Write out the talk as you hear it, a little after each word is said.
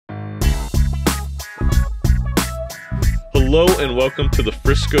Hello and welcome to the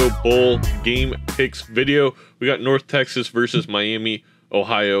Frisco Bowl game picks video. We got North Texas versus Miami,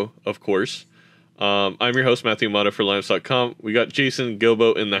 Ohio, of course. I'm your host, Matthew Mata for Lions.com. We got Jason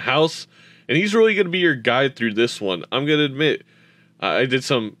Gilbo in the house, and he's really going to be your guide through this one. I'm going to admit, I did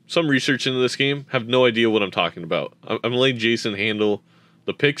some research into this game, have no idea what I'm talking about. I'm letting Jason handle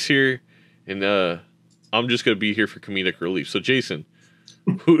the picks here, and I'm just going to be here for comedic relief. So, Jason,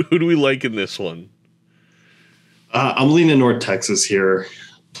 who do we like in this one? I'm leaning North Texas here,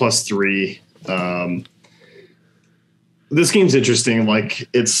 +3. This game's interesting. Like,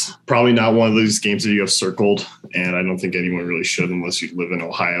 it's probably not one of those games that you have circled, and I don't think anyone really should unless you live in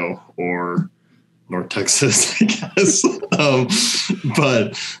Ohio or North Texas, I guess.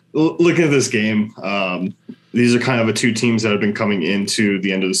 But looking at this game, these are kind of the two teams that have been coming into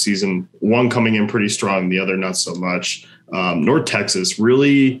the end of the season. One coming in pretty strong, the other not so much. North Texas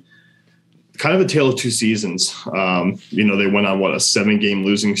really kind of a tale of two seasons. They went on a 7-game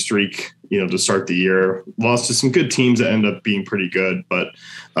losing streak, to start the year, lost to some good teams that end up being pretty good. But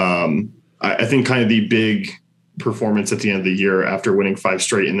I think kind of the big performance at the end of the year after winning 5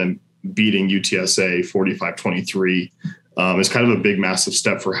 straight and then beating UTSA 45-23 is kind of a big, massive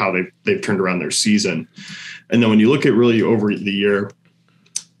step for how they've turned around their season. And then when you look at really over the year,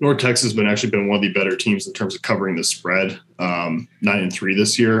 North Texas has been one of the better teams in terms of covering the spread, 9-3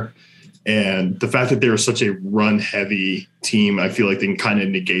 this year. And the fact that they're such a run-heavy team, I feel like they can kind of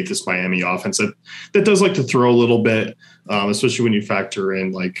negate this Miami offense that does like to throw a little bit, especially when you factor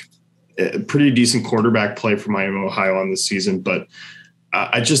in like a pretty decent quarterback play for Miami, Ohio on this season. But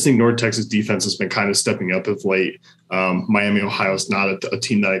I just think North Texas defense has been kind of stepping up of late. Miami, Ohio is not a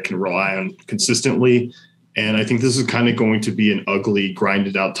team that I can rely on consistently. And I think this is kind of going to be an ugly,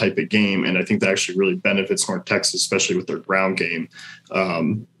 grinded out type of game. And I think that actually really benefits North Texas, especially with their ground game.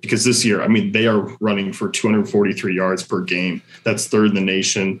 Because this year, they are running for 243 yards per game. That's third in the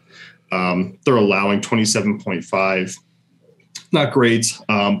nation. They're allowing 27.5. Not great,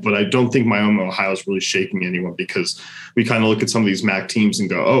 but I don't think Miami, Ohio is really shaking anyone, because we kind of look at some of these MAC teams and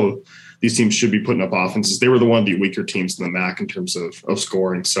go, oh, these teams should be putting up offenses. They were one of the weaker teams in the MAC in terms of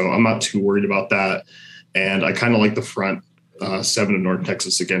scoring. So I'm not too worried about that. And I kind of like the front 7 of North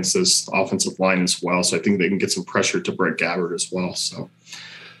Texas against this offensive line as well. So I think they can get some pressure to Brett Gabbert as well. So,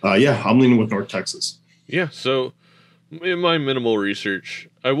 I'm leaning with North Texas. Yeah, so in my minimal research,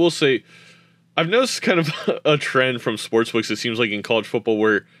 I will say I've noticed kind of a trend from sportsbooks, it seems like in college football,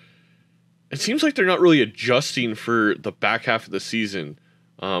 where it seems like they're not really adjusting for the back half of the season.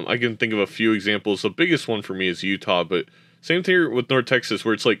 I can think of a few examples. The biggest one for me is Utah, but same thing here with North Texas,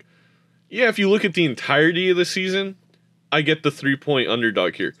 where it's like, yeah, if you look at the entirety of the season, I get the 3-point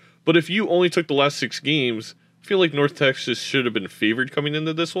underdog here. But if you only took the last 6 games, I feel like North Texas should have been favored coming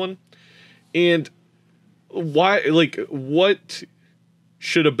into this one. And why, what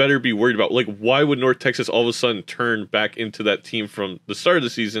should a bettor be worried about? Why would North Texas all of a sudden turn back into that team from the start of the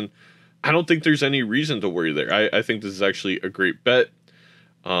season? I don't think there's any reason to worry there. I think this is actually a great bet.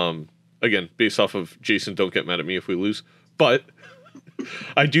 Again, based off of Jason, don't get mad at me if we lose. But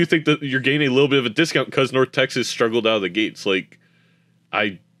I do think that you're gaining a little bit of a discount because North Texas struggled out of the gates.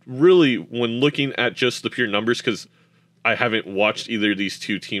 I really, when looking at just the pure numbers, because I haven't watched either of these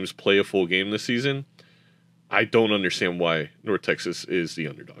two teams play a full game this season, I don't understand why North Texas is the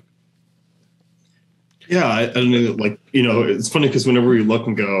underdog. Yeah, I don't know. It's funny because whenever we look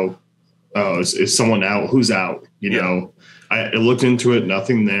and go, oh, is someone out? Who's out? I looked into it,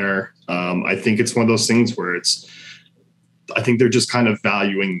 nothing there. I think it's one of those things where I think they're just kind of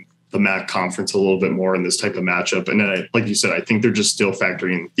valuing the MAC conference a little bit more in this type of matchup. And then, like you said, I think they're just still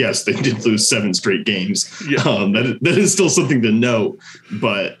factoring, yes, they did lose 7 straight games. Yeah. That is still something to note.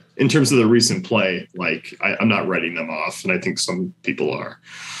 But in terms of the recent play, I'm not writing them off. And I think some people are.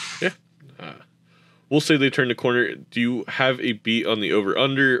 Yeah. We'll say they turned the corner. Do you have a beat on the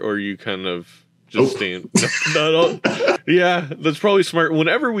over-under, or are you kind of just staying? No. Yeah, that's probably smart.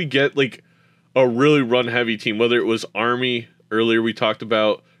 Whenever we get a really run-heavy team, whether it was Army earlier we talked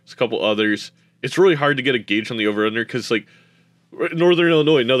about, there's a couple others, it's really hard to get a gauge on the over-under because, Northern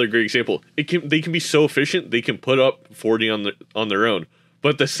Illinois, another great example, they can be so efficient, they can put up 40 on their own. But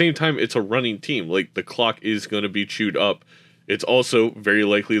at the same time, it's a running team. The clock is going to be chewed up. It's also very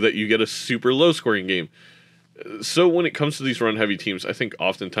likely that you get a super low-scoring game. So when it comes to these run-heavy teams, I think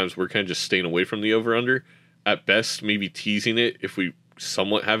oftentimes we're kind of just staying away from the over-under. At best, maybe teasing it if we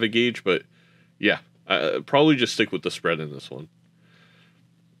somewhat have a gauge, but yeah, probably just stick with the spread in this one.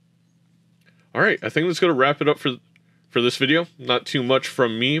 All right, I think that's going to wrap it up for this video. Not too much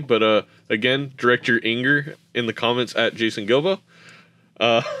from me, but again, direct your anger in the comments at Jason Gilbo.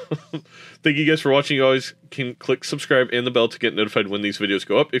 Uh, thank you guys for watching. You always can click subscribe and the bell to get notified when these videos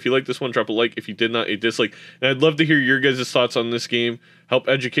go up. If you like this one, drop a like. If you did not, a dislike. And I'd love to hear your guys' thoughts on this game. Help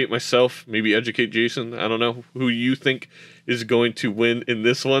educate myself, maybe educate Jason. I don't know who you think is going to win in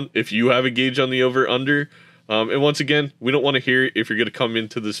this one. If you have a gauge on the over-under. And once again, we don't want to hear if you're going to come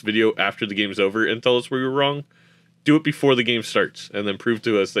into this video after the game's over and tell us we were wrong. Do it before the game starts and then prove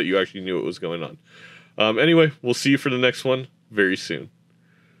to us that you actually knew what was going on. Anyway, we'll see you for the next one very soon.